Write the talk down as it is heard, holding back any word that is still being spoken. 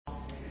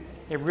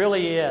It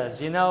really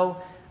is.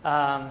 I've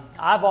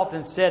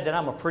often said that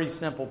I'm a pretty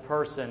simple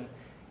person,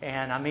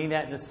 and I mean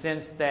that in the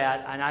sense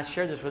that, and I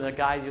shared this with a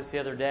guy just the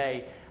other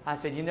day, I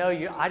said,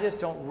 I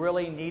just don't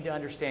really need to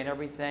understand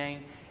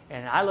everything.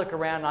 And I look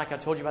around, like I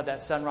told you about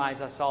that sunrise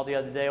I saw the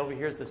other day. Over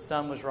here, the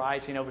sun was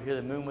rising. Over here,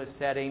 the moon was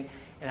setting.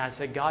 And I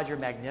said, God, you're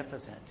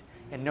magnificent.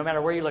 And no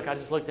matter where you look, I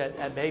just looked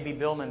at baby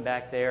Billman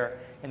back there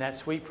and that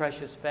sweet,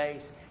 precious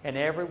face. And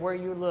everywhere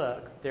you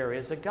look, there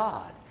is a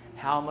God.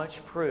 How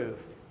much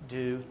proof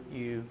do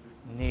you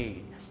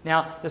need?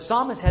 Now, the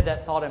psalmist had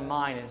that thought in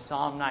mind in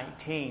Psalm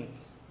 19.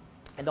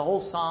 And the whole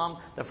psalm,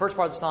 the first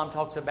part of the psalm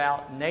talks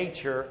about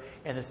nature,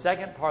 and the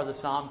second part of the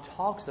psalm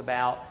talks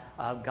about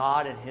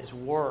God and His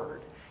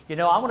Word. I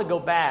want to go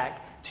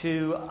back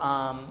to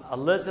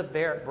Elizabeth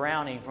Barrett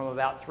Browning from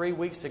about 3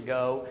 weeks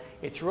ago.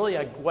 It's really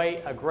a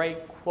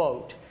great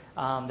quote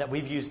that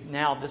we've used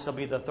now. This will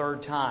be the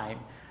third time.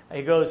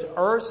 It goes,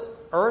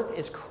 Earth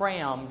is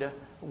crammed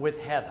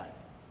with heaven.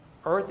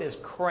 Earth is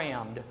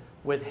crammed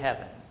with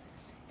heaven.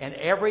 And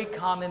every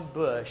common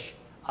bush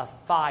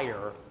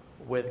afire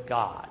with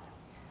God.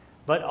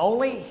 But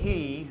only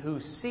he who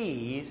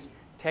sees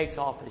takes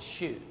off his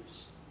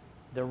shoes.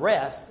 The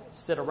rest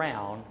sit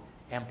around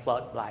and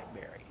pluck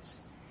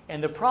blackberries.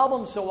 And the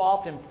problem so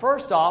often,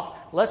 first off,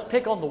 let's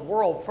pick on the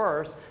world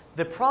first.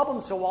 The problem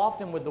so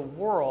often with the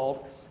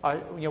world,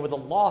 with the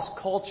lost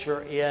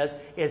culture is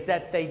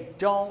that they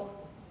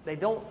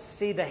don't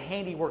see the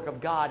handiwork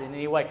of God in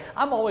any way.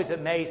 I'm always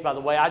amazed, by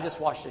the way. I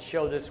just watched a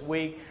show this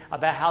week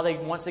about how they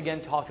once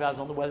again talked about, it was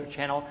on the Weather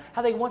Channel,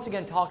 how they once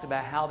again talked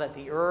about how that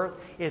the earth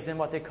is in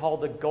what they call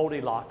the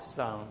Goldilocks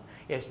zone.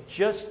 It's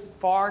just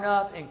far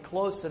enough and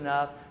close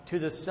enough to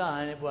the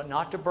sun,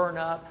 not to burn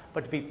up,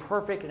 but to be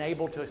perfect and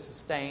able to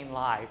sustain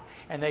life.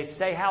 And they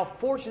say how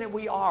fortunate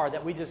we are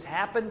that we just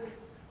happen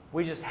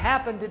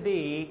to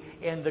be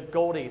in the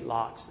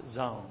Goldilocks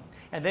zone.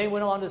 And they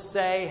went on to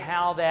say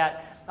how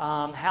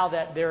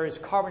that there is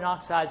carbon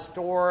dioxide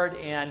stored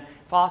in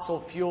fossil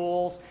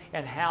fuels,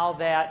 and how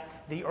that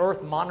the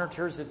earth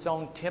monitors its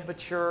own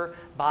temperature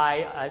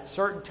by at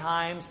certain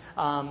times.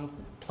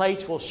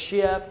 Plates will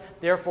shift,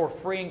 therefore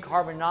freeing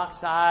carbon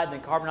dioxide, and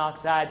then carbon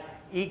dioxide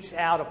ekes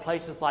out of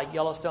places like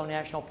Yellowstone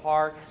National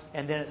Park,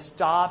 and then it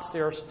stops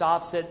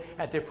it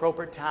at the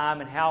appropriate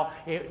time, and how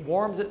it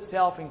warms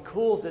itself and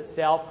cools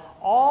itself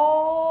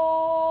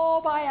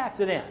all by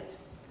accident.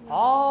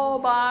 All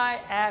by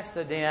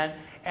accident.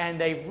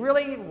 And they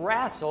really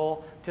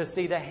wrestle to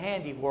see the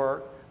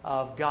handiwork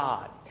of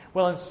God.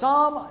 Well, in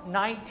Psalm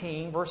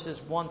 19,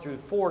 verses 1 through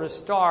 4 to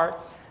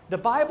start, the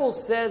Bible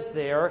says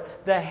there,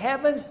 the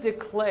heavens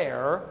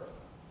declare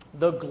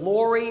the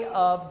glory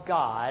of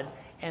God,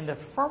 and the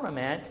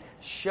firmament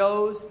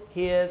shows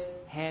His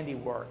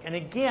handiwork. And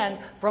again,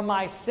 from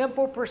my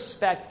simple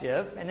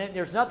perspective, and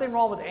there's nothing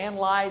wrong with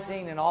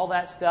analyzing and all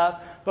that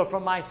stuff, but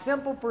from my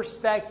simple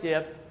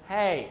perspective,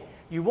 hey,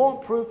 you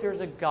want proof there's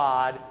a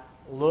God?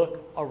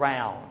 Look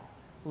around.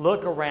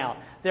 Look around.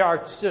 There are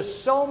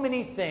just so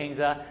many things.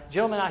 A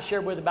gentleman I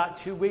shared with about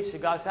 2 weeks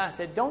ago, I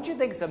said, don't you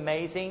think it's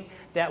amazing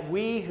that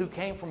we who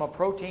came from a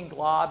protein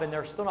glob, and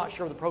they're still not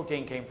sure where the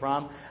protein came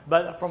from,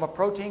 but from a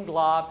protein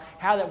glob,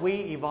 how that we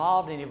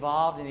evolved and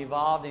evolved and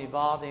evolved and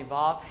evolved and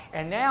evolved.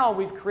 And now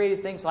we've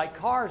created things like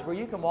cars where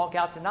you can walk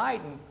out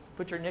tonight and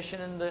put your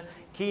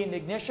key in the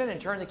ignition and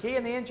turn the key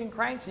and the engine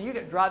cranks, and you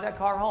can drive that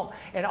car home.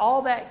 And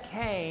all that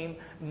came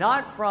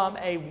not from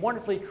a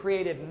wonderfully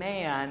created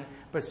man,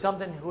 but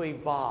something who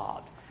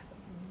evolved.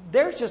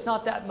 There's just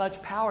not that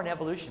much power in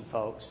evolution,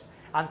 folks.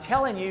 I'm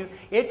telling you,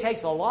 it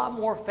takes a lot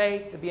more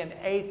faith to be an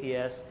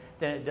atheist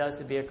than it does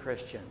to be a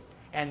Christian.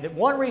 And the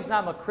one reason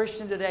I'm a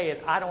Christian today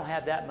is I don't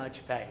have that much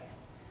faith.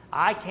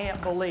 I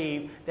can't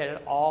believe that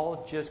it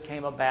all just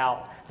came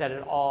about, that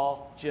it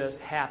all just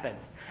happened.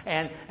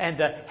 And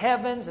the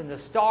heavens and the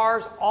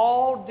stars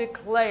all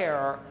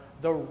declare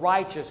the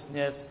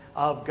righteousness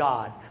of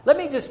God. Let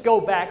me just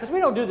go back, because we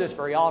don't do this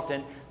very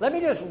often. Let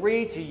me just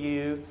read to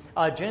you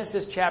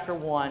Genesis chapter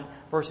 1,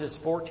 verses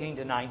 14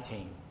 to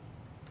 19.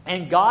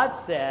 And God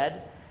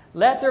said,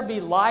 "Let there be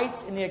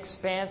lights in the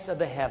expanse of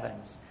the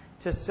heavens,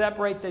 to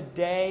separate the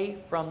day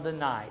from the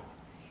night.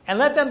 And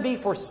let them be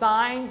for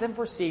signs and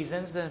for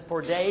seasons and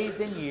for days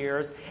and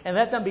years. And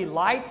let them be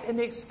lights in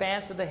the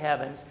expanse of the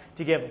heavens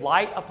to give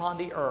light upon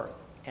the earth."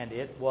 And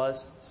it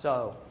was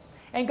so.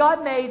 And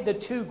God made the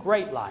two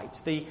great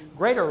lights, the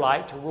greater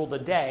light to rule the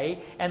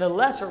day and the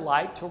lesser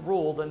light to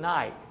rule the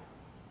night,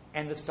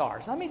 and the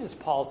stars. Let me just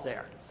pause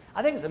there.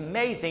 I think it's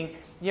amazing.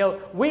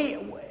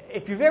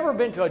 If you've ever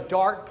been to a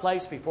dark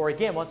place before,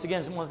 once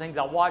again, it's one of the things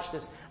I watched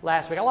this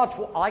last week. I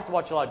like to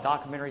watch a lot of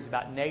documentaries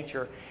about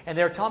nature, and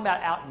they're talking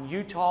about out in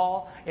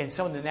Utah and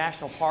some of the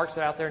national parks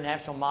that are out there,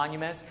 national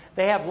monuments.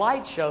 They have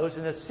light shows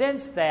in the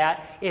sense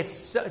that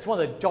it's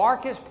one of the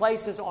darkest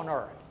places on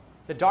earth.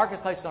 The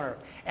darkest places on earth.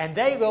 And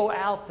they go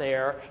out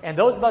there, and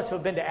those of us who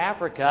have been to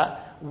Africa,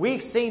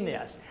 we've seen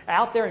this.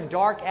 Out there in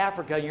dark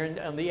Africa, you're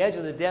on the edge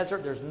of the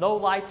desert, there's no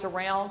lights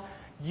around.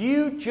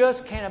 You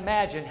just can't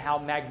imagine how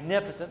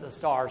magnificent the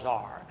stars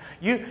are.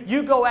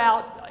 You go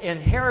out in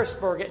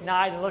Harrisburg at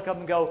night and look up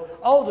and go,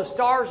 oh, the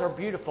stars are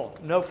beautiful.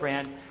 No,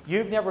 friend,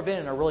 you've never been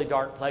in a really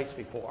dark place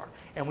before.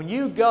 And when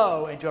you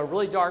go into a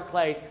really dark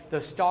place,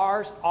 the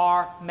stars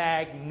are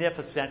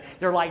magnificent.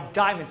 They're like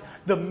diamonds.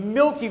 The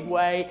Milky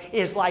Way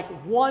is like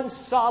one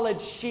solid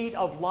sheet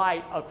of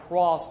light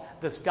across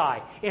the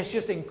sky. It's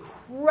just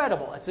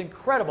incredible. It's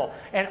incredible.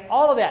 And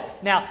all of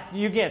that. Now,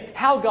 again,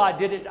 how God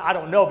did it, I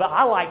don't know, but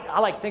I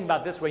like to think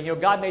about it this way.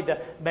 God made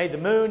the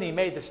moon, He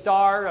made the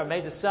star, or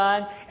made the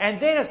sun,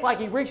 and then it's like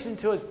He reached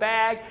into His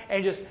bag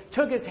and just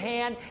took His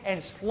hand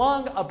and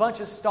slung a bunch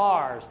of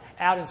stars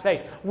out in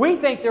space. We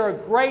think they're a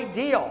great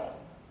deal,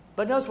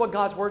 but notice what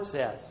God's Word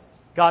says.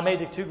 God made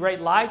the two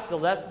great lights,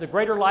 the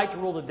greater light to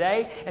rule the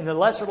day, and the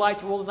lesser light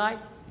to rule the night,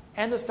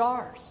 and the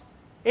stars.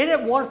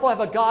 Isn't it wonderful to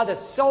have a God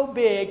that's so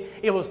big,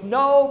 it was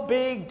no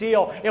big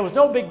deal. It was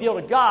no big deal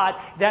to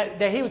God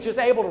that He was just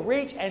able to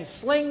reach and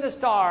sling the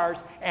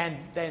stars, and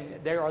then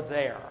they are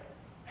there.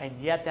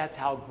 And yet that's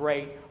how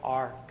great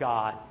our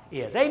God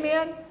is.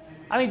 Amen?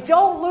 I mean,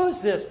 don't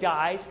lose this,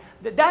 guys.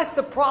 That's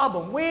the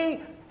problem. We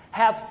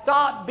have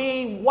stopped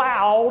being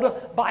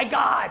wowed by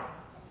God.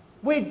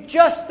 We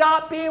just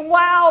stopped being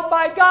wowed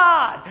by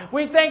God.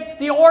 We think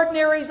the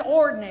ordinary is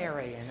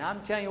ordinary. And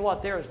I'm telling you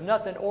what, there is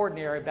nothing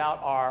ordinary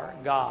about our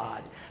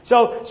God.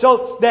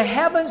 So the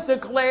heavens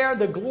declare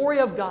the glory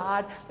of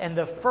God, and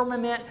the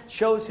firmament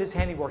shows His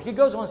handiwork. He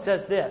goes on and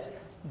says this: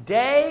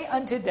 day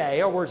unto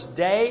day, or words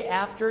day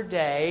after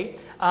day,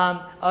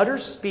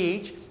 utters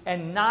speech,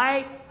 and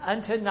night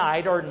unto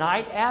night, or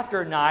night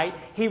after night,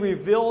 He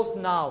reveals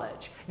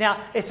knowledge. Now,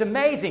 it's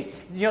amazing.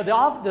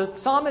 The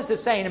psalmist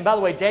is saying, and by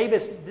the way,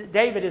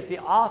 David is the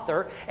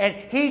author, and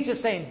he's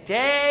just saying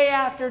day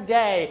after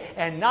day,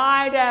 and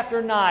night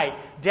after night,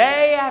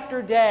 day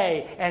after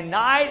day, and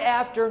night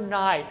after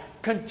night,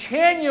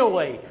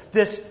 continually,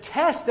 this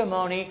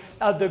testimony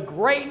of the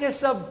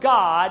greatness of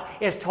God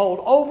is told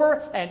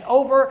over and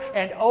over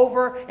and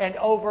over and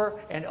over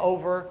and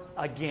over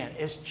again.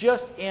 It's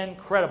just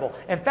incredible.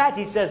 In fact,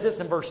 he says this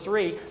in verse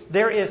 3,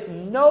 there is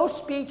no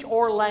speech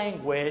or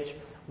language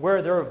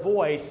where their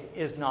voice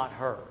is not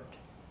heard.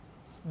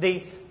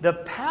 The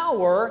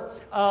power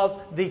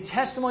of the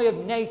testimony of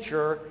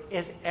nature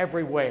is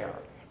everywhere.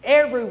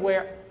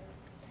 Everywhere,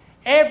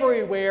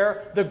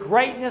 the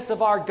greatness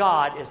of our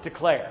God is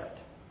declared.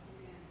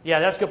 Yeah,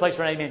 that's a good place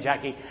for an amen,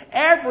 Jackie.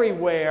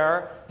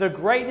 Everywhere, the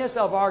greatness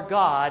of our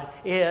God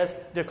is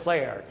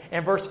declared.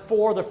 In verse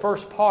 4, the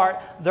first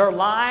part, their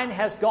line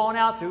has gone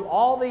out through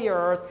all the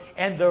earth,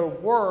 and their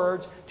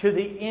words to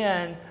the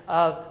end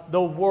of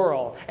the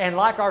world. And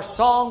like our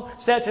song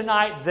said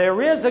tonight,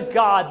 there is a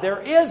God,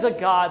 there is a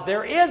God,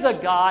 there is a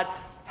God.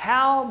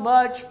 How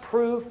much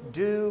proof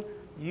do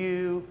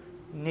you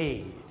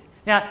need?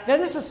 Now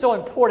this is so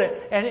important,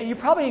 and you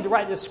probably need to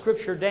write this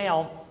scripture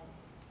down,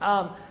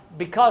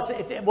 because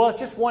it's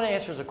just one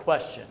answer to a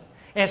question.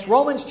 And it's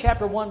Romans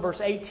chapter 1, verse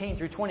 18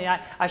 through 29.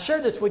 I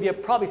shared this with you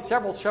probably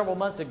several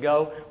months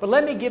ago, but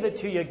let me give it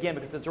to you again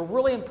because it's a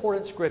really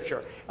important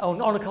scripture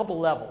on a couple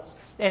levels.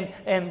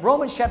 And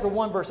Romans chapter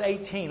 1, verse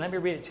 18, let me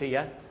read it to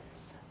you.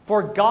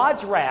 For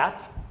God's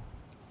wrath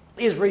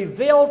is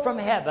revealed from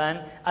heaven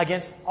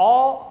against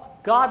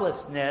all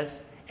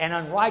godlessness and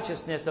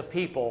unrighteousness of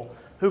people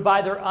who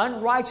by their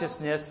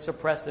unrighteousness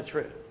suppress the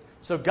truth.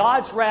 So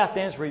God's wrath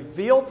then is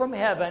revealed from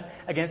heaven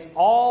against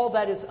all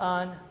that is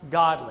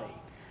ungodly.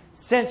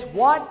 Since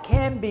what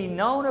can be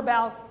known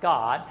about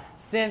God,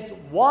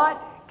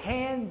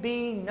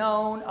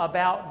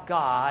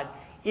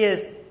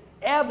 is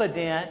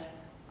evident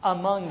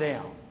among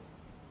them.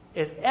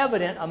 Is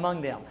evident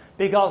among them.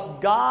 Because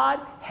God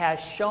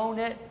has shown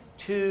it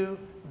to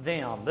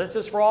them. This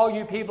is for all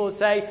you people who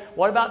say,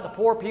 what about the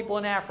poor people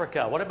in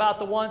Africa? What about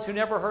the ones who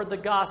never heard the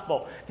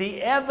gospel?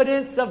 The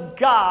evidence of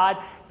God,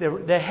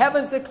 the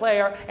heavens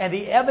declare, and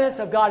the evidence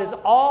of God is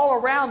all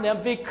around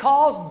them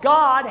because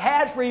God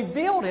has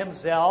revealed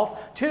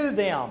Himself to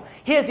them.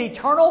 His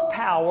eternal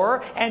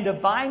power and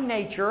divine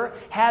nature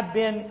have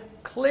been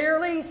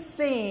clearly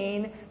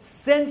seen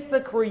since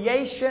the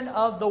creation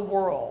of the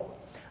world,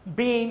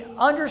 being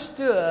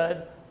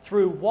understood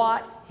through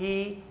what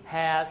He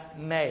has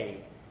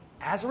made.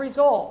 As a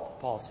result,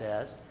 Paul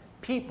says,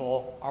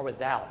 people are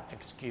without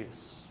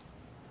excuse.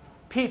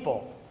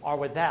 People are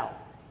without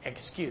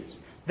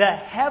excuse. The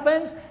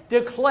heavens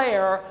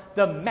declare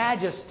the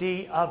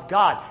majesty of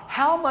God.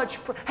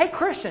 Hey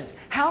Christians,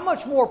 how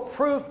much more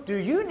proof do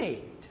you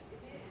need?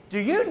 Do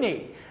you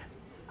need?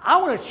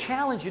 I want to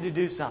challenge you to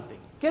do something.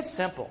 Get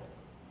simple.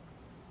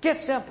 Get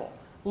simple.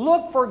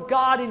 Look for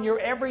God in your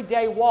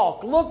everyday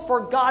walk. Look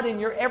for God in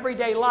your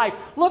everyday life.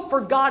 Look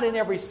for God in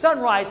every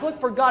sunrise.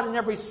 Look for God in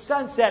every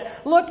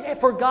sunset. Look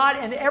for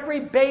God in every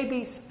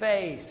baby's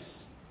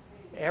face.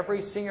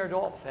 Every senior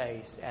adult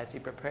face as he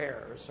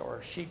prepares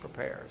or she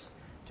prepares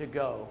to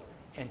go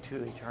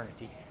into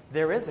eternity.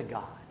 There is a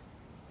God.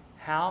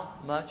 How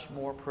much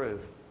more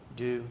proof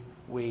do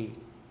we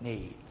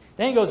need?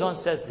 Then he goes on and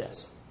says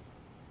this.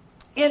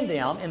 In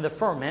them, in the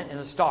firmament, in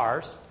the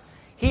stars,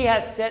 He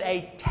has set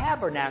a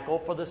tabernacle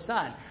for the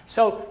sun.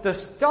 So the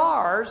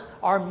stars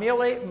are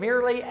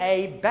merely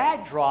a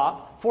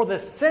backdrop for the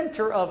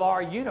center of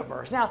our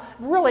universe. Now,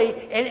 really,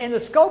 in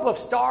the scope of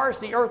stars,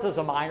 the earth is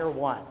a minor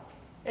one.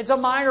 It's a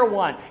minor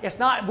one. It's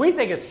not, we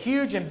think it's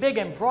huge and big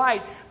and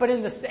bright, but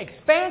in the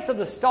expanse of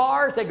the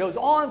stars that goes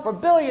on for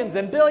billions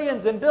and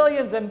billions and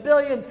billions and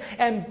billions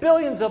and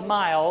billions of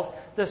miles,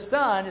 the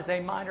sun is a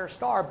minor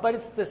star, but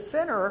it's the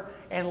center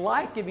and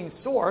life-giving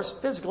source,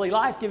 physically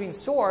life-giving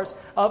source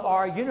of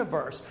our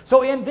universe.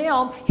 So in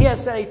them, He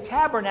has set a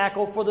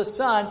tabernacle for the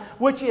sun,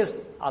 which is,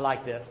 I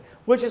like this,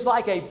 which is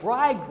like a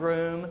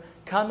bridegroom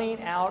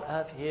coming out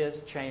of his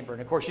chamber.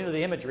 And of course, you know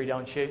the imagery,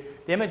 don't you?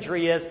 The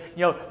imagery is,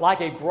 like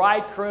a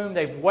bridegroom.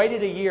 They've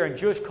waited a year. In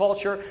Jewish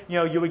culture,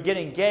 you would get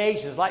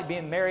engaged. It was like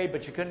being married,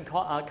 but you couldn't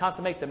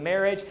consummate the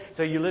marriage.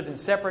 So you lived in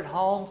separate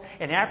homes.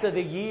 And after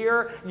the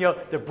year,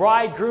 the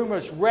bridegroom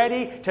was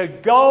ready to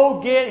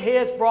go get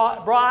his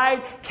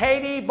bride.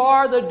 Katie,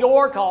 bar the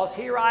door, cause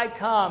here I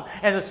come.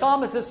 And the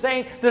psalmist is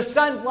saying, the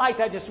sun's like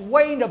that, just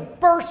waiting to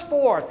burst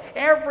forth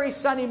every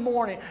Sunday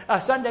morning,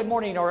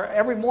 or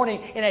every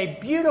morning in a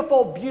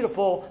beautiful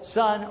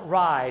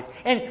sunrise,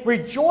 and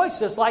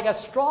rejoices like a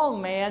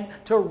strong man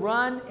to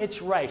run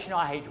its race.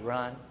 I hate to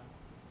run.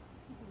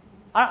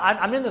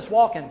 I'm in this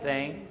walking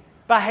thing,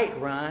 but I hate to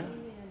run.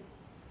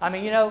 I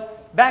mean,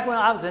 back when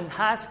I was in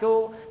high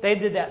school, they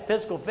did that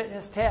physical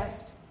fitness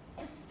test,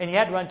 and you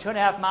had to run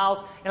 2.5 miles.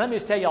 And let me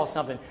just tell y'all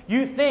something.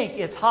 You think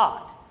it's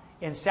hot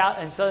in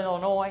Southern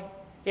Illinois.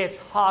 It's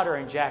hotter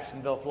in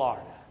Jacksonville,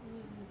 Florida.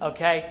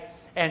 Okay?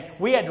 And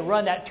we had to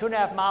run that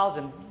 2.5 miles,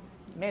 and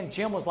man,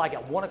 gym was like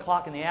at 1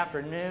 o'clock in the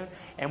afternoon,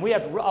 and we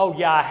had to,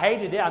 I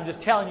hated it. I'm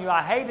just telling you,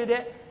 I hated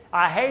it.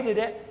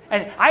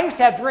 And I used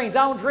to have dreams.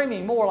 I don't dream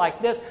anymore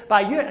like this.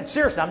 And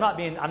seriously, I'm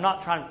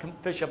not trying to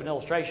fish up an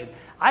illustration.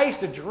 I used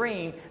to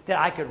dream that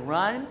I could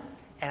run,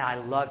 and I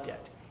loved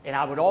it. And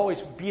I would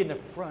always be in the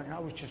front, and I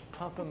was just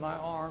pumping my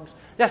arms.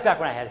 That's back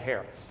when I had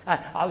hair.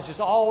 I was just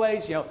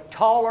always,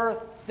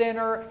 taller,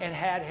 thinner, and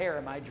had hair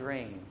in my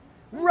dream.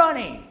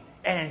 Running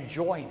and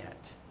enjoying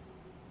it.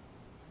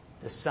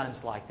 The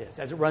sun's like this.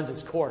 As it runs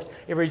its course,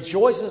 it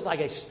rejoices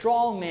like a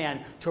strong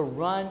man to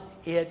run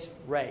its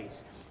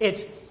race.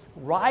 Its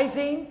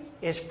rising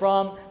is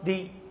from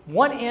the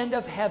one end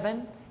of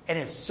heaven and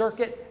its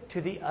circuit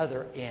to the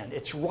other end.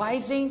 Its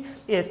rising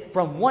is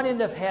from one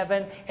end of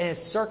heaven and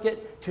its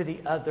circuit to the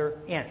other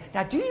end.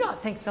 Now, do you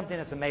not think something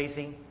that's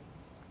amazing?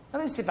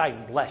 Let me see if I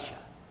can bless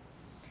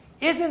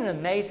you. Isn't it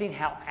amazing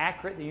how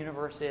accurate the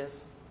universe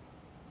is?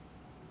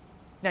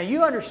 Now,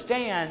 you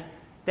understand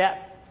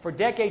that for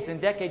decades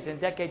and decades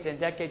and decades and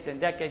decades and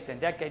decades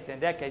and decades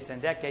and decades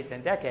and decades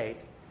and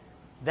decades,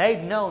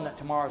 they've known that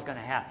tomorrow's going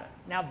to happen.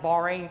 Now,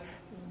 barring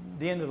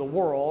the end of the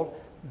world,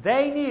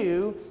 they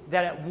knew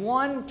that at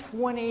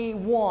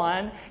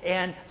 1:21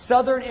 in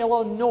southern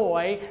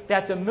Illinois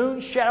that the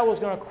moon shadow was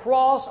going to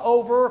cross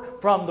over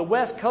from the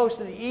west coast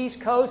to the east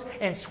coast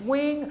and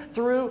swing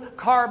through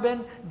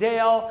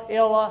Carbondale,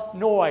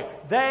 Illinois.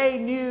 They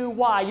knew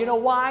why. You know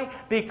why?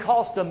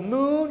 Because the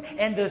moon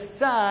and the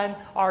sun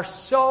are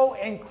so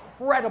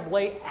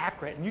incredibly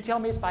accurate. And you tell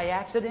me it's by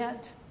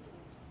accident?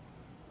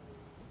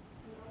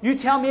 You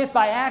tell me it's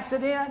by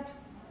accident?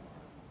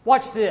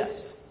 Watch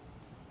this.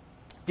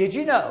 Did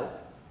you know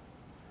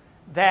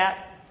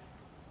that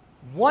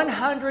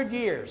 100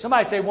 years,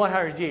 somebody say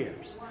 100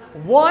 years,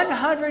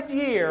 100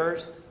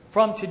 years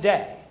from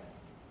today,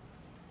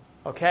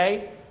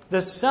 okay,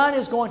 the sun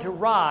is going to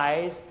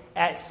rise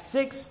at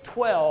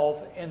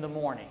 6:12 in the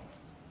morning.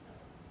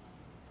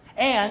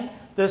 And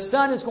the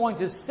sun is going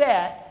to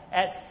set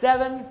at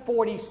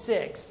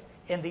 7:46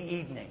 in the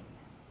evening,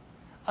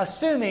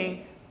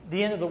 assuming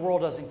the end of the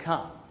world doesn't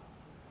come.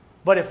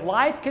 But if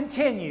life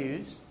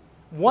continues,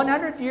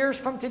 100 years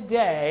from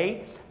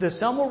today, the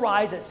sun will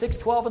rise at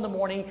 6:12 in the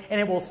morning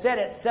and it will set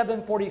at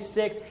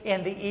 7:46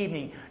 in the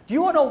evening. Do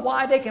you want to know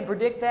why they can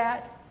predict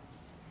that?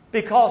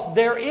 Because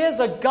there is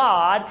a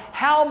God.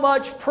 How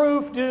much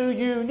proof do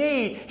you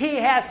need? He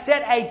has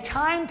set a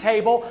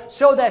timetable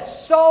so that's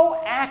so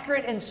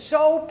accurate and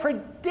so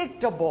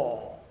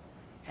predictable.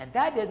 And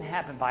that didn't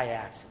happen by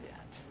accident.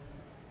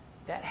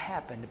 That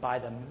happened by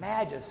the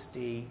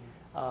majesty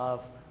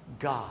of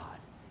God.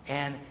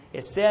 And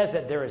it says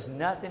that there is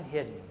nothing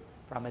hidden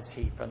from its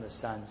heat, from the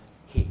sun's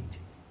heat.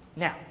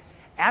 Now,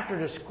 after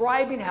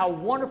describing how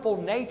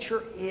wonderful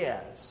nature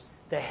is,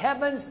 the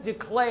heavens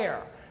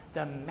declare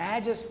the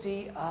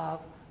majesty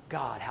of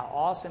God, how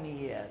awesome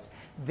He is.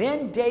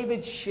 Then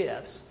David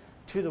shifts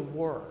to the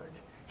Word.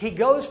 He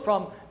goes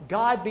from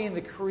God being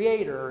the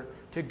Creator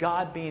to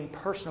God being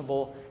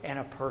personable and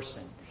a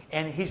person.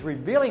 And he's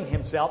revealing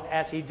Himself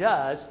as He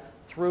does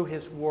through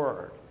His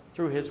Word.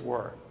 Through His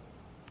Word.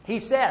 He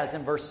says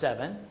in verse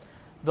 7,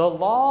 the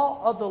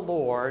law of the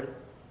Lord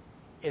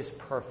is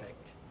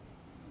perfect.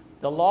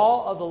 The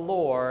law of the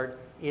Lord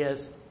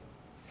is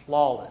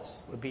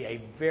flawless, would be a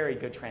very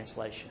good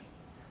translation.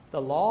 The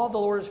law of the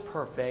Lord is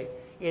perfect.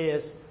 It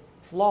is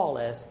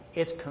flawless.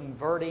 It's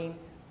converting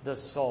the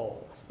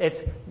soul.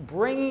 It's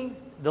bringing,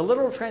 the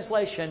literal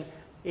translation,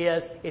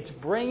 is it's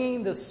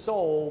bringing the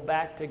soul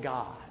back to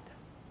God.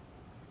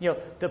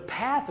 The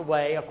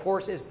pathway, of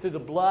course, is through the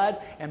blood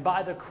and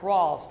by the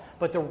cross,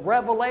 but the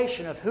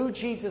revelation of who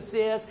Jesus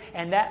is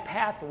and that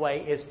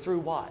pathway is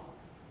through what?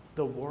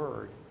 The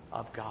Word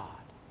of God.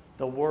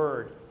 The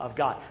Word of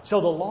God.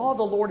 So the law of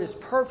the Lord is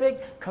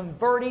perfect,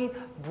 converting,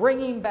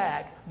 bringing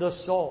back the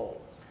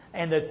soul.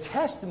 And the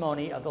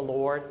testimony of the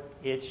Lord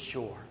is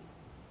sure.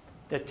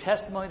 The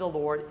testimony of the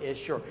Lord is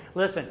sure.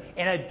 Listen,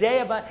 in a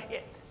day of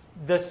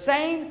the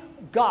same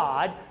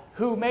God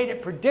who made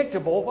it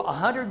predictable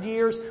 100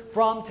 years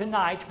from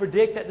tonight to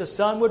predict that the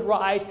sun would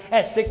rise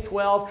at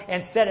 6:12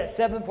 and set at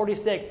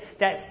 7:46,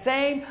 that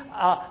same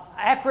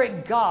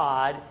accurate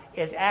God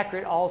is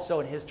accurate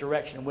also in His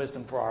direction and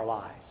wisdom for our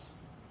lives.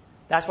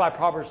 That's why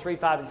Proverbs 3,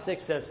 5, and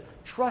 6 says,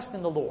 trust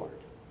in the Lord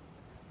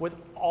with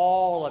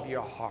all of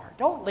your heart.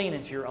 Don't lean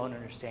into your own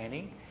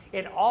understanding.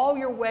 In all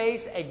your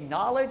ways,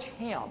 acknowledge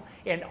Him.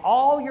 In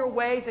all your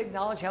ways,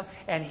 acknowledge Him,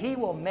 and He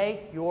will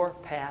make your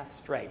path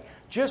straight.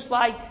 Just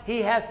like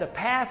He has the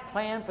path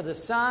planned for the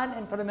sun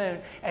and for the moon.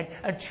 And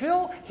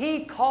until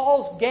He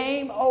calls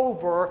game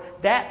over,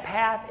 that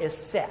path is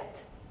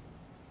set.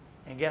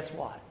 And guess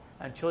what?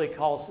 Until He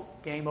calls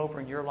game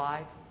over in your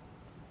life,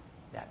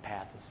 that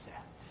path is set.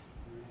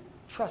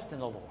 Trust in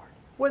the Lord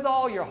with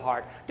all your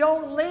heart.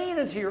 Don't lean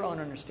into your own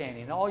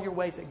understanding. In all your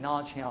ways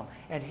acknowledge Him,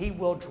 and He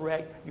will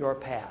direct your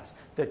paths.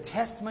 The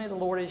testimony of the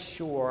Lord is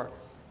sure,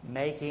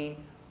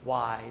 making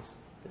wise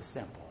the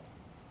simple.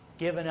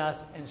 Giving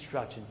us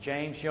instruction.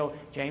 James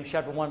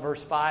chapter 1,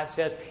 verse 5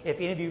 says, if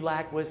any of you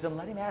lack wisdom,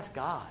 let him ask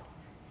God.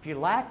 If you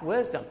lack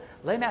wisdom,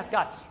 let him ask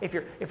God. If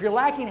you're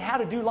lacking how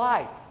to do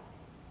life,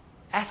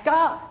 ask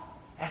God.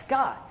 Ask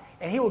God.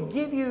 And He will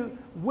give you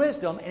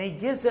wisdom, and He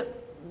gives it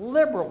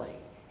liberally.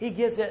 He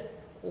gives it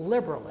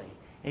liberally.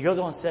 And He goes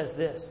on and says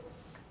this,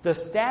 the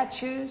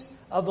statutes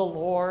of the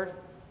Lord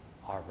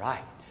are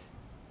right.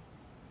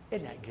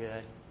 Isn't that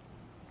good?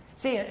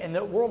 See, in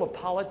the world of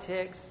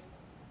politics,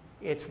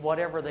 it's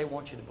whatever they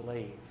want you to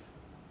believe.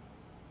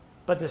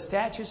 But the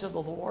statutes of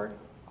the Lord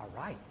are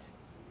right.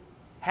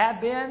 Have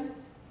been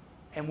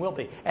and will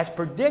be. As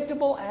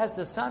predictable as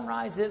the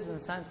sunrise is and the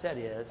sunset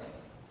is,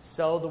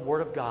 so the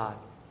Word of God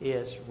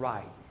is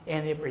right.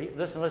 And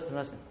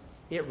listen.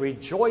 It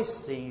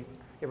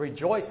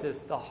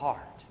rejoices the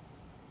heart.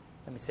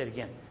 Let me say it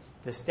again.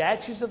 The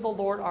statutes of the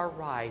Lord are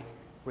right,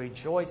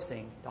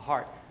 rejoicing the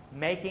heart,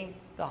 making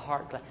the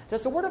heart glad.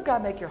 Does the Word of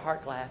God make your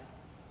heart glad?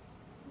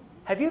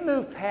 Have you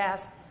moved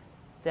past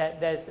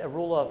that's a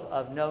rule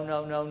of no,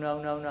 no, no,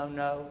 no, no, no,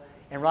 no,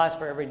 and realize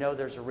for every no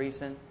there's a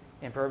reason,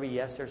 and for every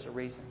yes there's a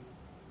reason?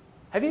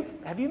 Have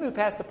you moved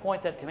past the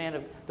point that the command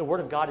of the Word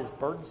of God is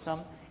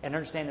burdensome and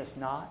understand it's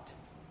not?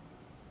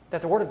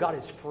 That the Word of God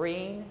is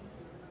freeing?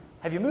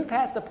 Have you moved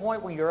past the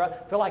point where you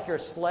feel like you're a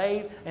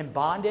slave in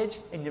bondage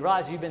and you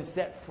realize you've been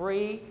set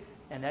free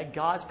and that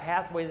God's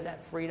pathway to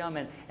that freedom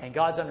and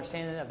God's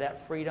understanding of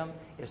that freedom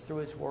is through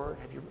His Word?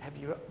 Have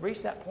you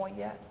reached that point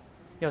yet?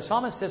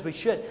 Psalmist says we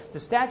should. The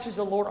statutes of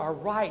the Lord are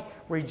right.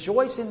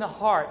 Rejoice in the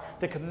heart.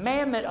 The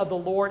commandment of the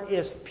Lord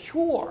is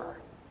pure,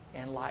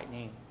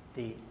 enlightening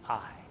the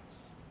eyes.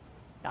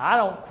 Now, I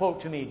don't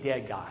quote too many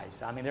dead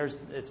guys. I mean,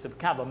 it's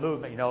kind of a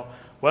movement,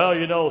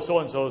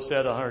 so-and-so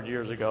said 100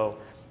 years ago.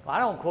 Well, I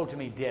don't quote too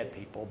many dead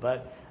people,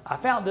 but I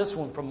found this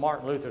one from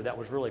Martin Luther that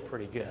was really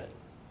pretty good.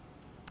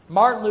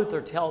 Martin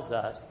Luther tells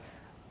us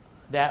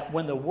that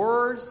when the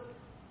words,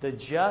 the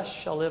just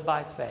shall live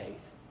by faith,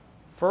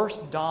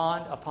 first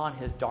dawned upon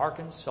his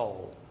darkened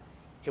soul,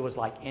 it was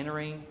like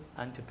entering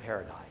unto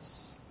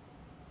paradise.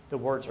 The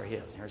words are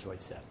his. Here's what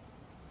he said.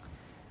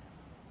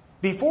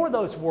 Before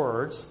those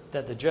words,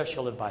 that the just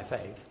shall live by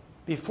faith,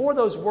 before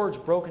those words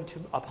broke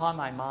upon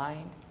my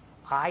mind,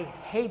 I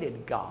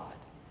hated God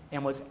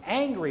and was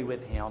angry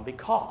with Him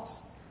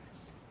because,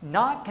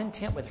 not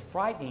content with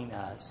frightening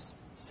us,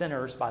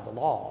 sinners, by the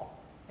law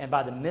and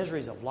by the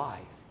miseries of life,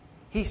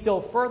 He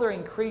still further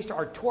increased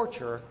our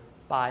torture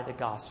by the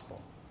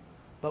gospel.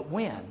 But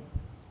when,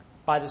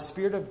 by the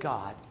Spirit of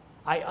God,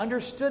 I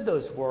understood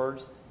those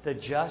words, the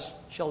just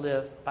shall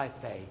live by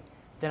faith,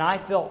 then I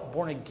felt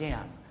born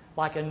again,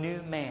 like a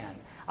new man.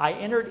 I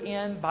entered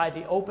in by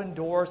the open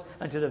doors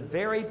unto the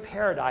very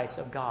paradise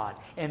of God.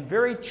 In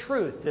very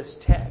truth, this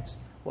text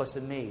was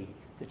to me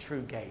the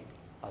true gate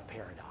of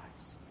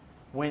paradise.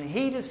 When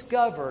he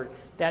discovered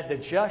that the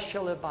just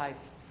shall live by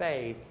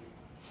faith,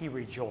 he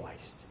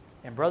rejoiced.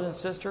 And brothers and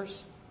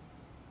sisters,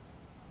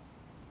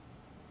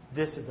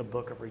 this is the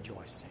book of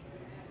rejoicing.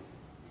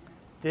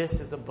 This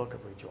is the book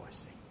of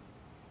rejoicing.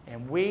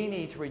 And we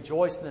need to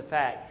rejoice in the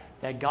fact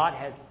that God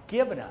has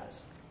given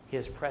us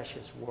His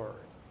precious word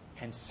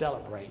and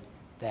celebrate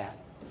that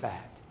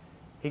fact.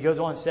 He goes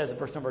on and says in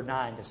verse number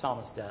 9, the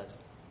psalmist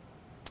does,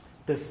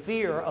 the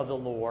fear of the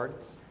Lord,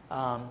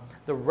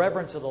 the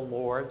reverence of the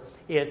Lord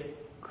is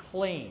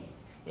clean,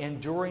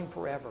 enduring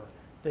forever.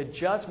 The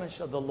judgments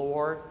of the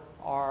Lord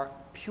are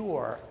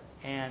pure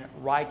and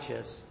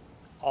righteous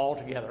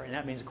altogether. And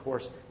that means, of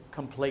course,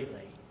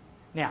 completely.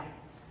 Now,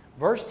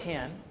 verse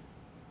 10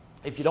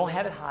 If you don't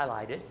have it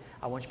highlighted,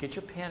 I want you to get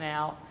your pen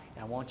out,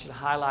 and I want you to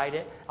highlight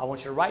it. I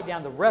want you to write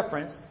down the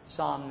reference,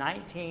 Psalm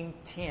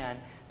 19:10,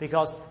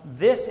 because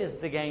this is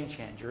the game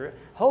changer.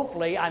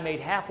 Hopefully, I made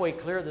halfway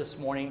clear this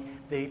morning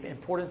the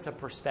importance of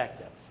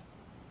perspective.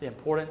 The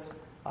importance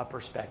of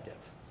perspective.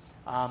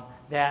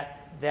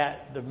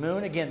 That the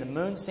moon, again, the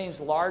moon seems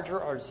larger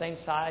or the same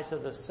size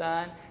as the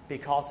sun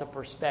because of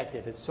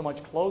perspective. It's so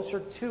much closer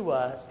to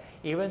us.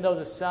 Even though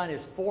the sun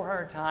is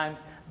 400 times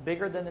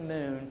bigger than the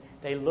moon,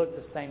 they look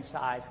the same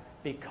size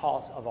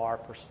because of our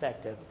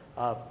perspective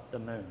of the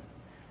moon.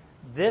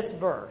 This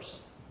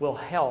verse will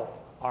help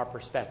our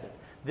perspective.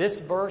 This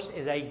verse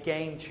is a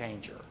game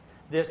changer.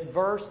 This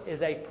verse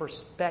is a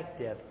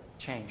perspective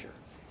changer.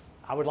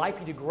 I would like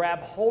for you to grab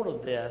hold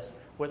of this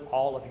with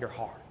all of your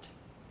heart.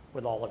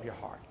 With all of your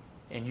heart.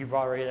 And you've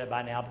already read it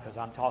by now because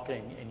I'm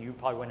talking and you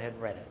probably went ahead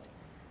and read it.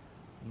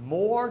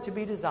 More to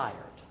be desired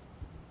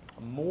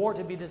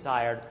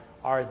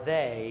are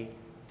they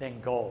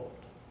than gold.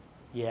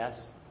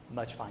 Yes,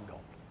 much fine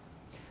gold.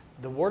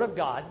 The Word of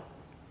God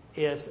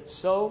is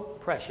so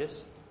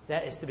precious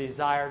that it's to be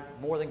desired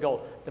more than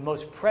gold. The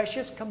most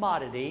precious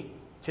commodity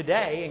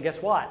today, and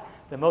guess what?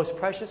 The most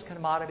precious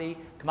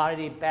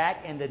commodity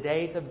back in the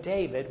days of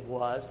David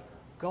was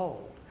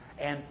gold.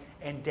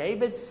 And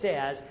David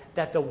says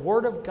that the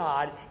Word of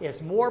God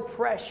is more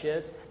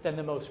precious than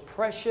the most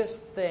precious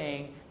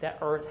thing that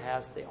earth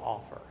has to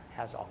offer.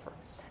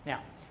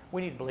 Now,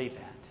 we need to believe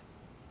that.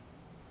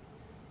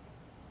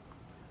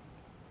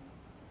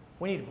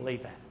 We need to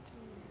believe that.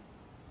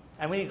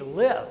 And we need to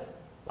live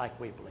like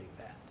we believe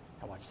that.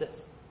 Now watch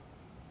this.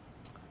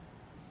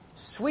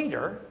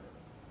 Sweeter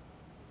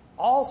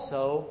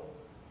also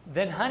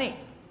than honey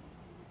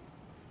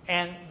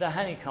and the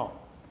honeycomb.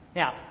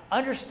 Now,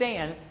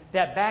 understand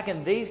that back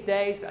in these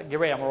days, get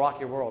ready, I'm going to rock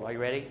your world. Are you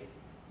ready?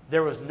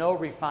 There was no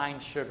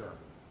refined sugar.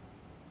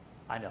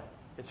 I know,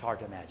 it's hard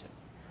to imagine.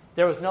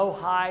 There was no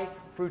high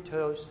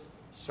fructose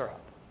syrup.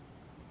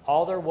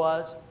 All there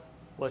was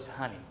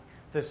honey.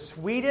 The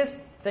sweetest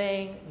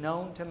thing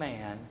known to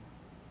man,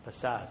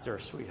 besides their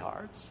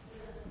sweethearts,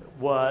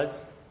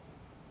 was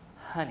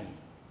honey.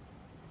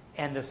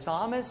 And the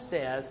psalmist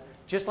says,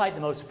 just like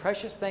the most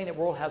precious thing that the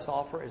world has to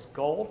offer is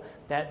gold,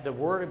 that the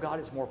Word of God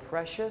is more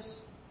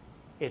precious.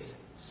 It's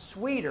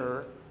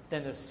sweeter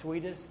than the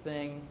sweetest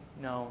thing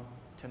known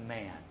to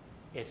man.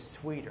 It's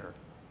sweeter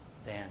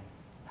than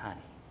honey.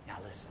 Now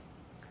listen.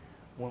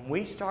 When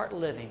we start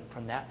living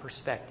from that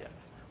perspective,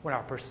 when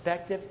our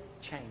perspective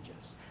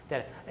changes,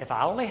 that if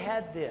I only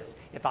had this,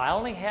 if I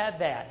only had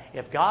that,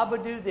 if God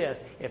would do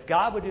this, if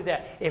God would do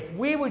that, if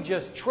we would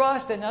just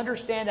trust and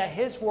understand that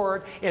His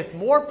Word is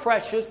more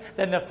precious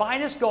than the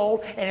finest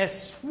gold and is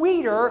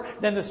sweeter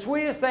than the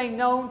sweetest thing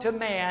known to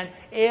man,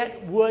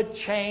 it would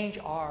change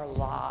our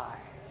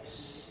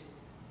lives.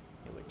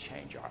 It would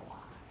change our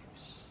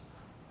lives.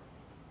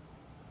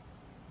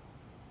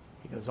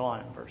 He goes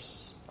on in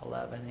verse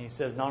 11. He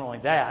says, not only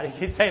that,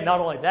 he's saying not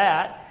only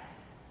that,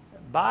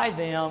 by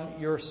them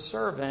your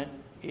servant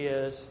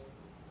is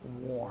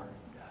warned.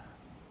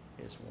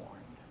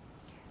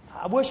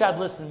 I wish I'd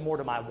listened more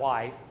to my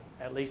wife,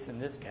 at least in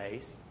this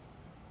case.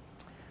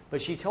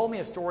 But she told me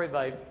a story of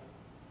a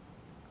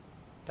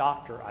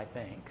doctor, I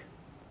think.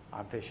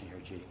 I'm fishing here,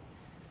 Judy.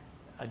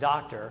 A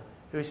doctor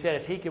who said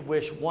if he could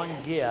wish one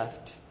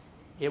gift,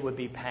 it would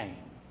be pain.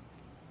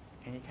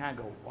 And you kind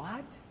of go,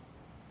 what?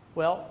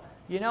 Well,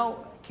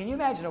 can you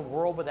imagine a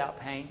world without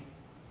pain?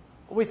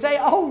 We say,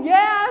 oh,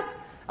 yes!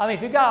 I mean,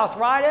 if you've got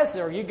arthritis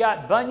or you've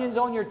got bunions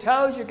on your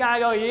toes, you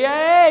kind of go,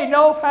 yay,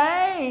 no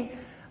pain.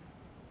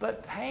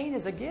 But pain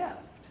is a gift.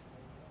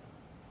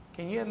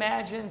 Can you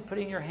imagine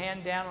putting your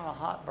hand down on a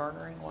hot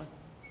burner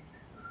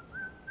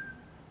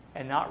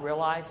and not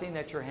realizing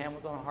that your hand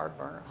was on a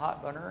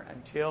hot burner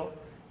until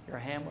your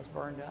hand was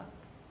burned up?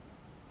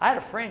 I had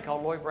a friend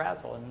called Lloyd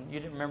Brazel, and you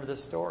didn't remember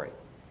this story.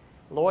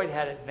 Lloyd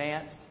had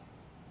advanced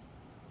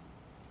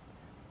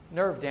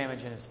nerve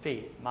damage in his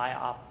feet,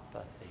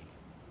 myopathy.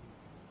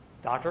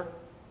 Doctor?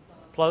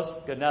 Close?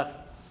 Good enough.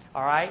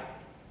 All right?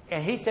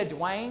 And he said,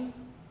 Dwayne,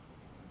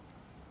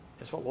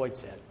 that's what Lloyd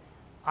said,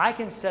 I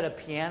can set a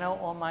piano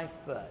on my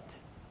foot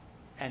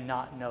and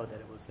not know that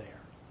it was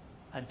there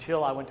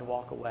until I went to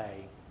walk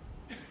away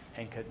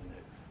and couldn't move.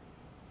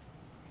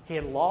 He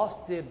had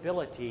lost the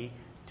ability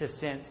to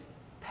sense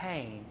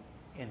pain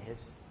in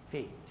his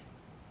feet.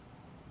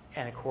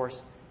 And of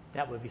course,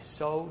 that would be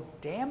so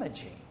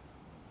damaging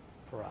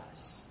for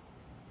us.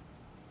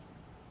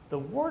 The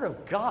Word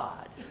of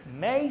God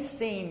may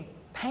seem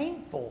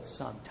painful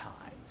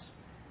sometimes,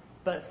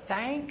 but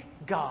thank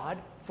God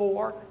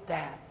for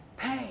that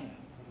pain.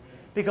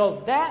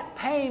 Because that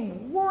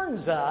pain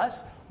warns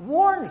us,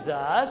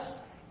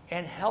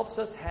 and helps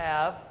us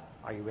have,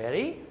 are you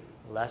ready?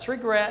 Less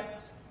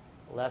regrets,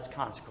 less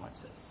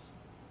consequences.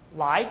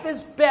 Life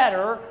is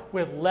better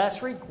with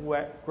less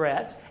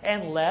regrets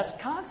and less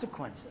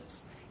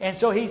consequences. And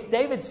so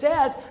David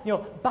says,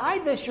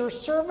 by this your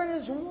servant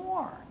is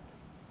warned.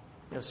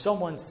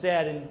 Someone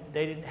said, and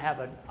they didn't have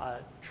a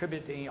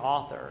tribute to any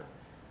author,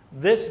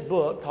 this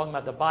book, talking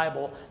about the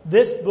Bible,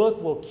 this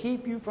book will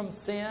keep you from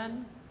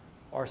sin,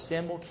 or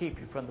sin will keep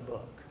you from the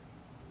book.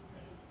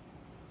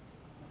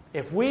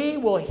 If we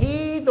will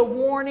heed the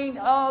warning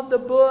of the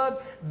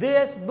book,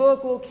 this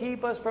book will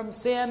keep us from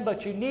sin,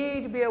 but you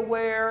need to be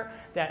aware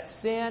that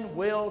sin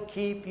will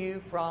keep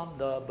you from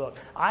the book.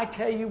 I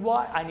tell you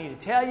what, I need to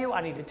tell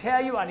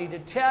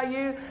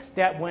you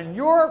that when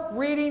your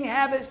reading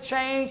habits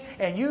change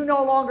and you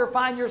no longer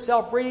find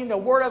yourself reading the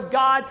Word of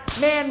God,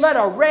 man, let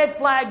a red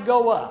flag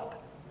go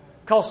up.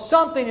 Because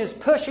something is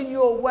pushing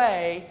you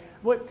away.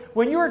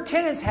 When your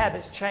attendance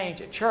habits change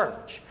at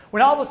church,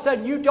 when all of a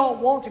sudden you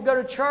don't want to go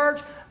to church,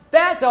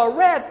 that's a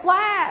red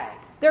flag.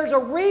 There's a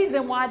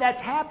reason why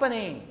that's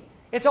happening.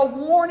 It's a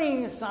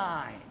warning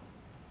sign.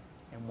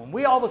 And when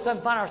we all of a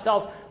sudden find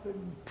ourselves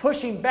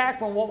pushing back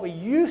from what we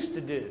used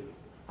to do.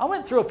 I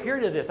went through a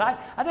period of this. I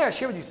think I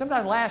shared with you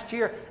sometime last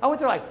year. I went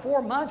through like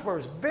 4 months where it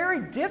was very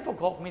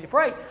difficult for me to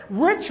pray.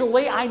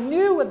 Ritually, I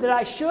knew that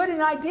I should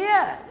and I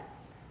did.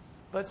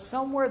 But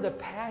somewhere the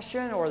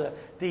passion or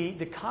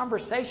the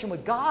conversation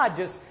with God,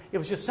 it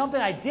was just something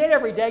I did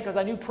every day because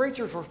I knew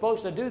preachers were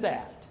supposed to do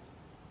that.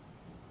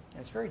 And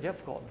it's very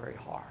difficult and very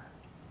hard.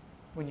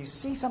 When you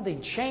see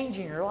something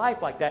changing in your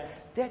life like that,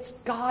 that's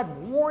God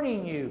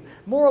warning you.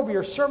 Moreover,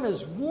 your servant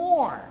is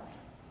warned.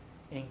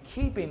 In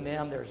keeping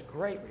them, there's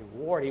great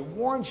reward. He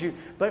warns you.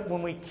 But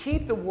when we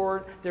keep the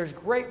word, there's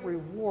great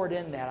reward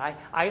in that.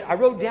 I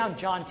wrote down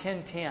John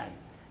 10:10.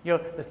 You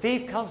know, the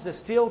thief comes to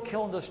steal,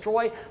 kill, and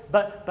destroy.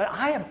 But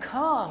I have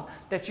come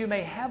that you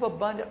may have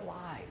abundant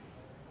life.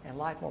 And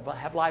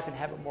have life and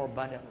have it more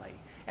abundantly.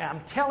 And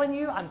I'm telling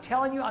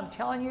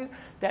you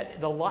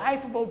that the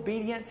life of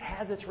obedience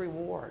has its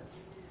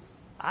rewards.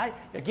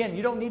 Again,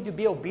 you don't need to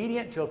be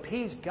obedient to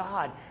appease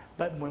God,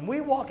 but when we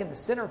walk in the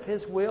center of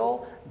His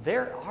will,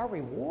 there are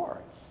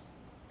rewards.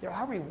 There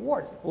are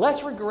rewards.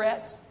 Less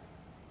regrets,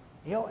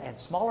 and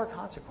smaller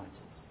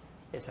consequences.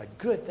 It's a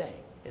good thing.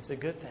 It's a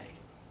good thing.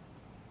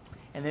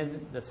 And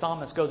then the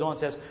psalmist goes on and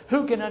says,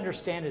 who can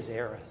understand his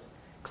errors?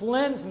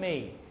 Cleanse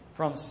me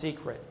from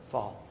secret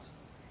faults.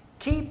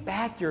 Keep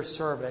back your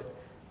servant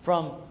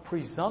from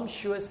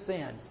presumptuous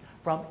sins,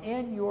 from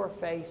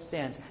in-your-face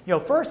sins.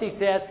 First he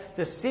says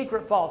the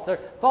secret faults. They're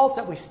faults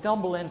that we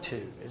stumble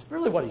into. Is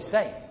really what he's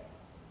saying.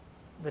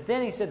 But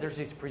then he says there's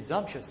these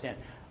presumptuous sin.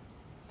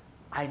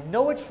 I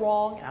know it's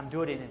wrong and I'm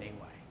doing it anyway.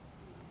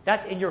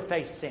 That's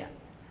in-your-face sin.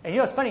 And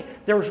it's funny,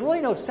 there was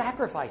really no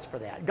sacrifice for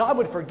that. God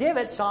would forgive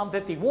it. Psalm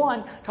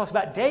 51 talks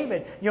about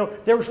David.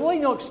 There was really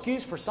no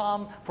excuse for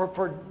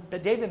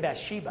David and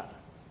Bathsheba.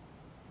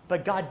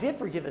 But God did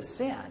forgive his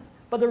sin.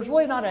 But there's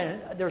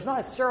not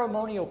a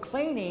ceremonial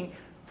cleaning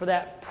for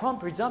that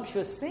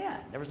presumptuous sin.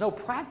 There was no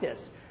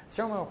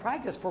ceremonial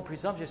practice for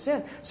presumptuous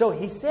sin. So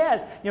he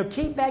says,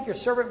 keep back your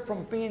servant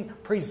from being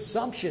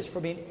presumptuous,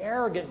 from being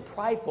arrogant and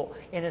prideful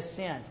in his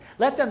sins.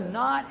 Let them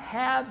not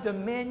have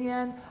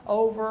dominion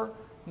over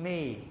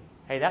me.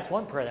 Hey, that's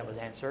one prayer that was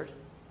answered.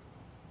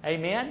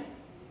 Amen?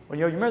 When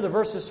you remember the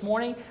verse this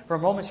morning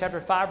from Romans chapter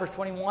 5, verse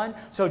 21.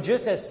 So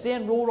just as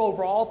sin ruled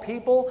over all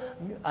people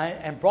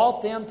and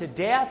brought them to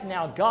death,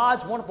 now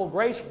God's wonderful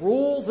grace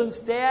rules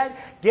instead,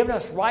 giving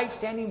us right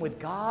standing with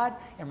God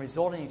and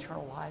resulting in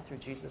eternal life through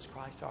Jesus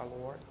Christ our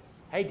Lord.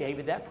 Hey,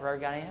 David, that prayer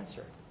got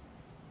answered.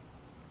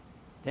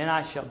 Then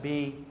I shall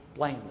be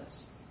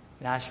blameless,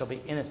 and I shall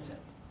be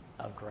innocent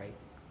of great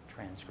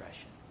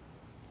transgression.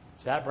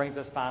 So that brings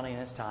us finally in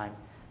this time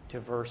to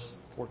verse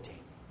 14.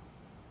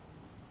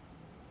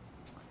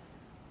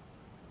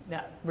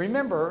 Now,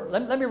 remember,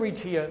 let me read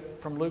to you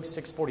from Luke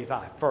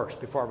 6:45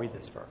 first, before I read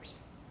this verse.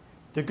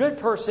 The good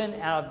person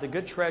out of the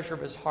good treasure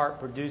of his heart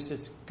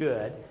produces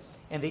good,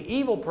 and the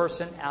evil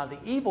person out of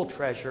the evil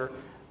treasure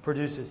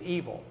produces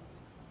evil.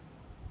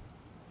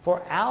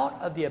 For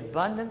out of the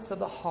abundance of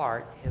the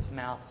heart, his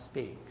mouth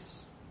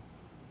speaks.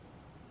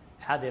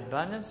 Out of the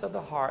abundance of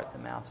the heart, the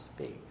mouth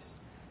speaks.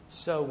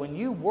 So when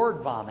you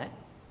word vomit,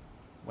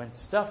 when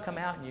stuff come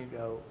out and you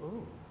go,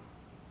 ooh,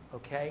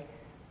 okay,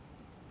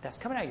 that's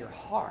coming out of your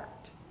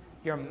heart.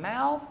 Your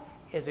mouth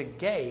is a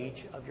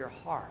gauge of your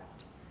heart.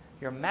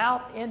 Your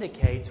mouth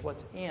indicates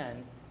what's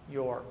in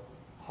your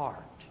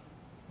heart.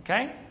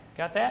 Okay?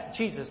 Got that?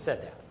 Jesus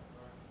said that.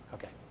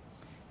 Okay.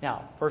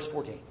 Now, verse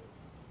 14.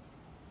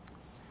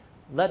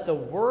 Let the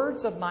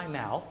words of my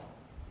mouth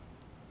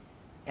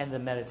and the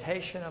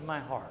meditation of my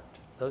heart,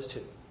 those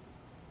two,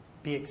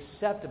 be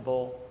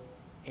acceptable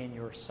in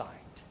your sight.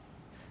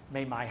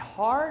 May my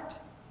heart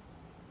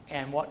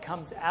and what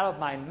comes out of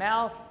my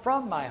mouth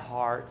from my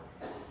heart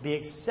be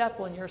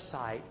acceptable in your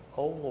sight,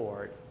 O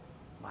Lord,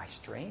 my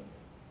strength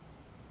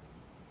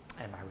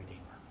and my Redeemer.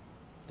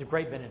 The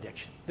great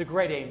benediction, the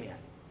great amen.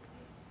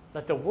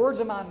 Let the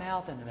words of my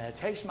mouth and the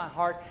meditation of my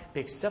heart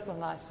be acceptable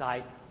in thy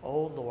sight,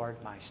 O Lord,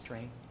 my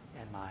strength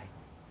and my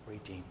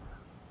Redeemer.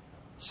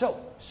 So,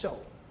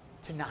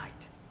 tonight,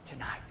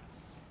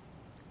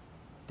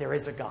 there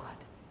is a God.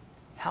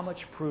 How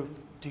much proof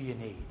do you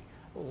need?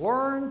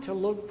 Learn to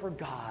look for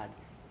God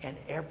in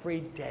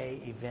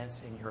everyday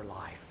events in your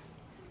life,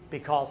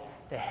 because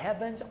the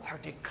heavens are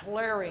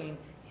declaring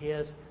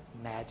His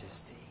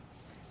majesty.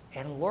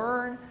 And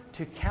learn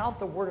to count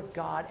the Word of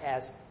God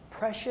as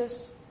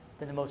precious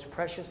than the most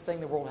precious thing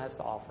the world has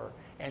to offer,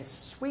 and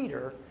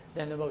sweeter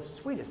than the most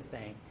sweetest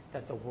thing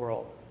that the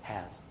world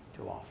has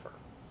to offer.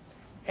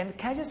 And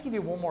can I just give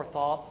you one more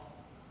thought?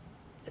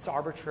 It's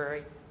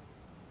arbitrary.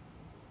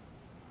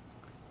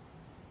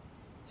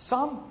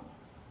 Psalm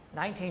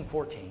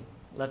 19:14,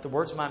 let the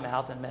words of my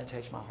mouth and the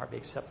meditation of my heart be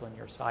acceptable in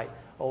your sight,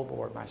 O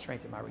Lord, my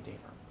strength and my Redeemer,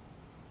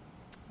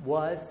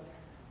 was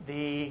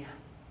the,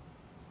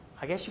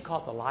 I guess you call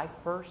it the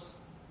life verse,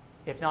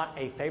 if not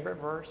a favorite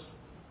verse,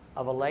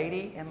 of a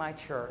lady in my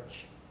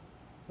church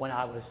when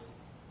I was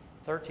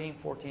 13,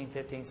 14,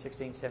 15,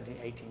 16, 17,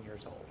 18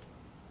 years old.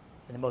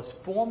 In the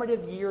most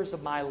formative years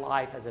of my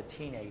life as a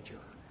teenager,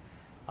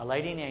 a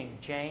lady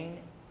named Jane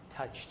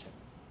Touchton.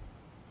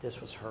 This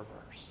was her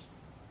verse.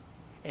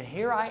 And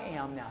here I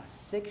am now,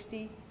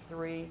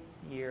 63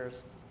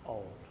 years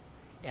old,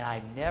 and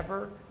I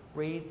never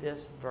read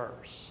this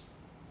verse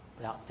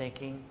without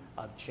thinking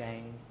of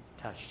Jane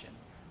Touchton,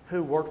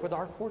 who worked with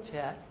our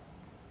quartet,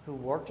 who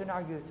worked in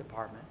our youth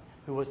department,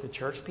 who was the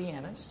church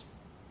pianist,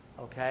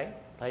 okay?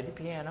 Played the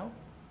piano.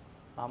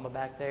 Mama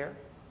back there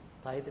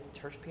played the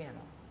church piano.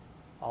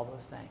 All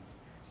those things.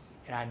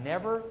 And I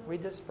never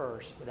read this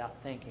verse without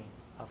thinking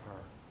of her.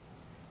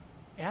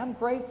 And I'm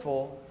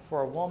grateful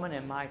for a woman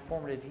in my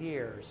formative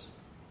years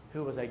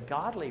who was a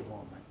godly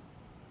woman,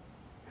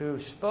 who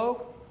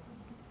spoke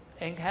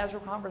and has her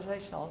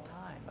conversation all the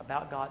time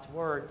about God's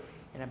Word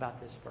and about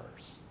this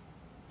verse.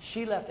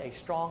 She left a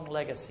strong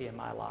legacy in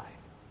my life.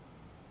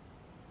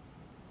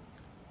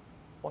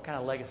 What kind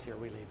of legacy are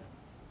we leaving?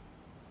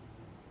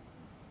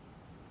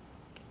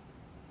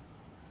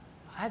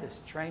 I had the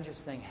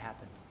strangest thing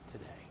happen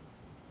today.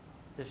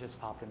 This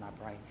just popped in my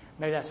brain.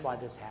 Maybe that's why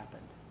this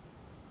happened.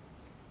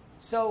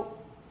 So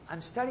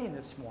I'm studying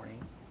this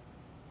morning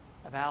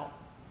about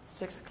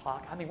 6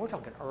 o'clock. I mean, we're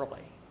talking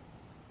early.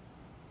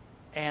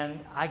 And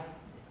I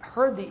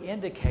heard the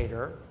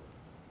indicator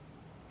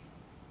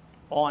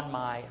on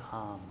my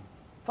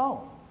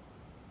phone,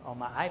 on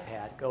my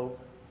iPad, go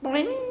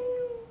bling.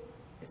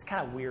 It's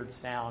kind of a weird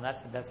sound. That's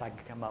the best I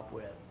could come up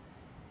with.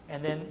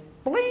 And then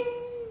bling.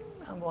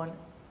 I'm going,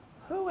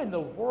 who in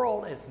the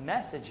world is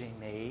messaging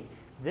me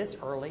this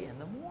early in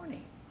the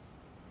morning?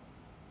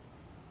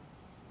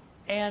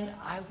 And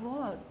I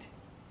looked,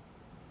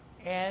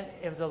 and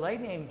it was a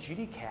lady named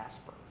Judy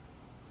Casper.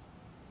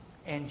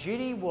 And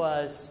Judy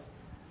was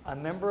a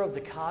member of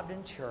the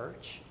Cobden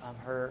Church.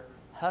 Her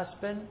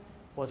husband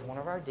was one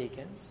of our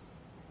deacons.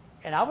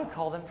 And I would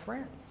call them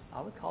friends.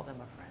 I would call them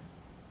a friend.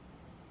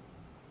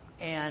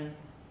 And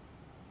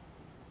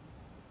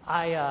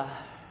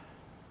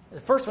the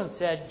first one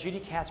said, Judy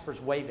Casper's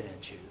waving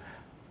at you.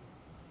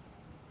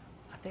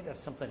 I think that's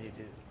something you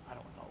do. I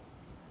don't know.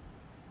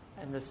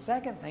 And the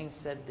second thing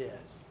said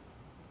this,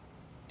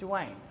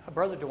 Dwayne,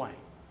 Brother Dwayne,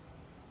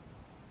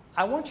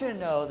 I want you to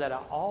know that I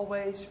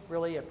always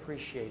really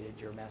appreciated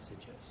your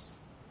messages.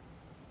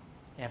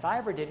 And if I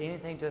ever did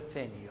anything to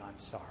offend you, I'm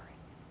sorry.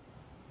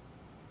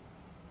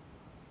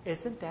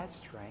 Isn't that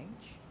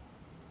strange?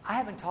 I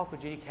haven't talked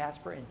with Judy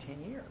Casper in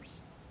 10 years.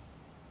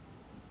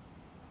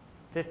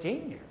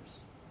 15 years.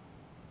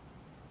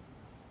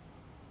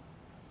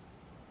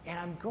 And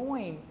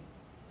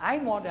I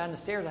walked down the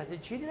stairs. I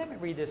said, Judy, let me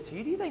read this to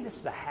you. Do you think this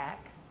is a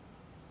hack?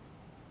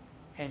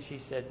 And she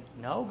said,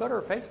 no, go to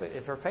her Facebook.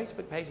 If her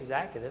Facebook page is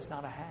active, it's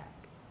not a hack.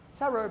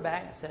 So I wrote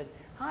back and I said,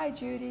 hi,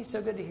 Judy,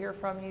 so good to hear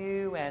from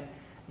you. And,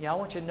 I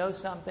want you to know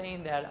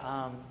something that,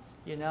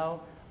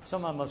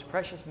 some of my most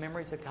precious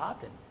memories of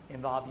Cobden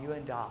involve you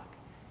and Doc.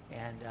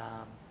 And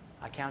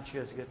I count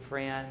you as a good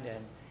friend,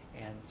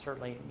 and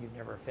certainly you've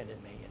never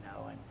offended me,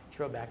 And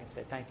she wrote back and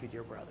said, thank you,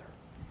 dear brother.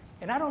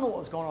 And I don't know what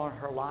was going on in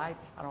her life.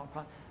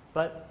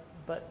 But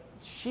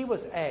she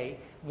was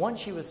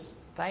she was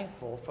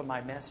thankful for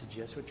my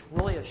messages, which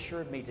really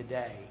assured me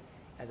today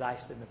as I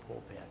stood in the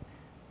pulpit.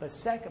 But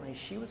secondly,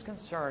 she was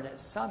concerned that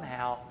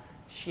somehow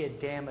she had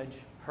damaged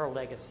her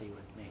legacy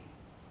with me.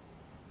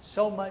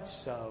 So much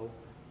so,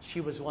 she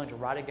was willing to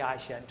write a guy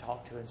she hadn't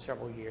talked to in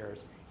several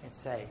years and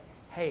say,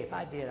 hey, if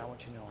I did, I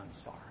want you to know I'm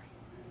sorry.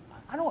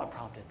 I don't know what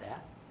prompted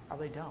that. I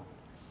really don't.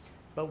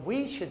 But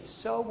we should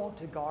so want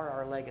to guard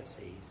our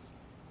legacies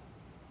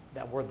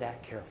that we're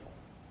that careful.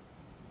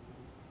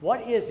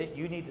 What is it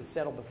you need to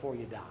settle before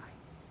you die?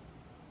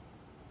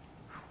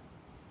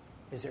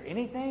 Is there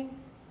anything?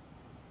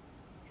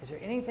 Is there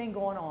anything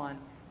going on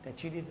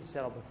that you need to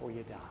settle before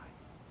you die?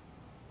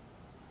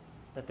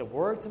 Let the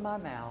words of my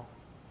mouth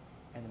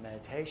and the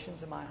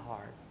meditations of my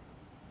heart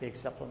be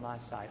acceptable in thy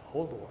sight, O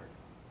Lord,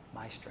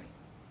 my strength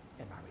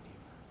and my Redeemer.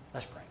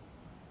 Let's pray.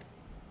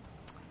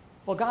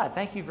 Well, God,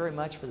 thank you very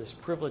much for this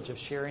privilege of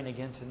sharing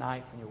again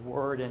tonight from your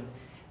word. And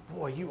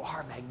boy, you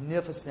are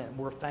magnificent.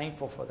 We're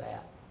thankful for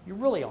that. You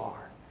really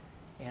are.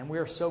 And we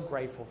are so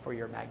grateful for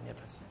your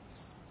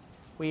magnificence.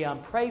 We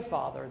pray,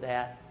 Father,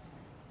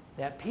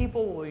 that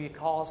people will be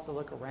caused to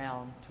look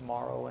around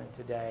tomorrow and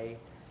today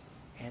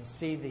and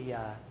see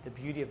the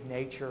beauty of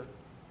nature,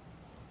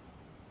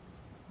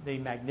 the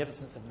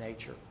magnificence of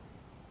nature,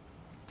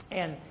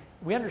 And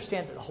we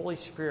understand that the Holy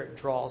Spirit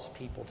draws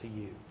people to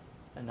you,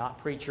 and not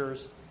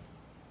preachers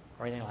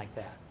or anything like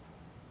that.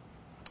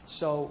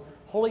 So,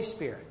 Holy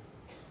Spirit,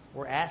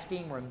 we're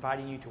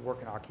inviting you to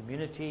work in our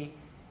community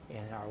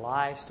and in our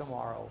lives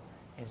tomorrow,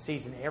 and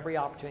seizing every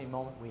opportunity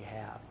moment we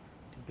have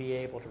to be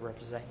able to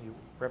represent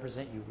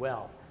you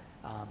well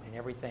in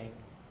everything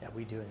that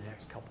we do in the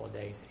next couple of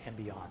days and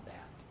beyond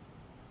that.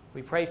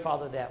 We pray,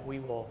 Father, that we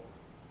will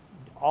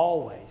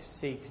always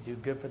seek to do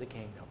good for the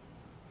kingdom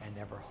and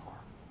never harm.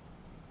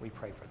 We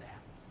pray for that.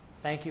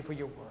 Thank you for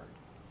your word.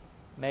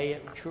 May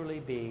it truly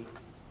be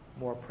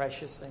more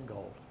precious than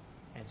gold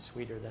and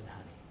sweeter than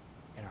honey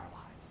in our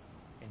lives.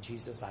 In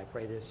Jesus, I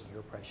pray this in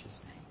your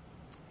precious name.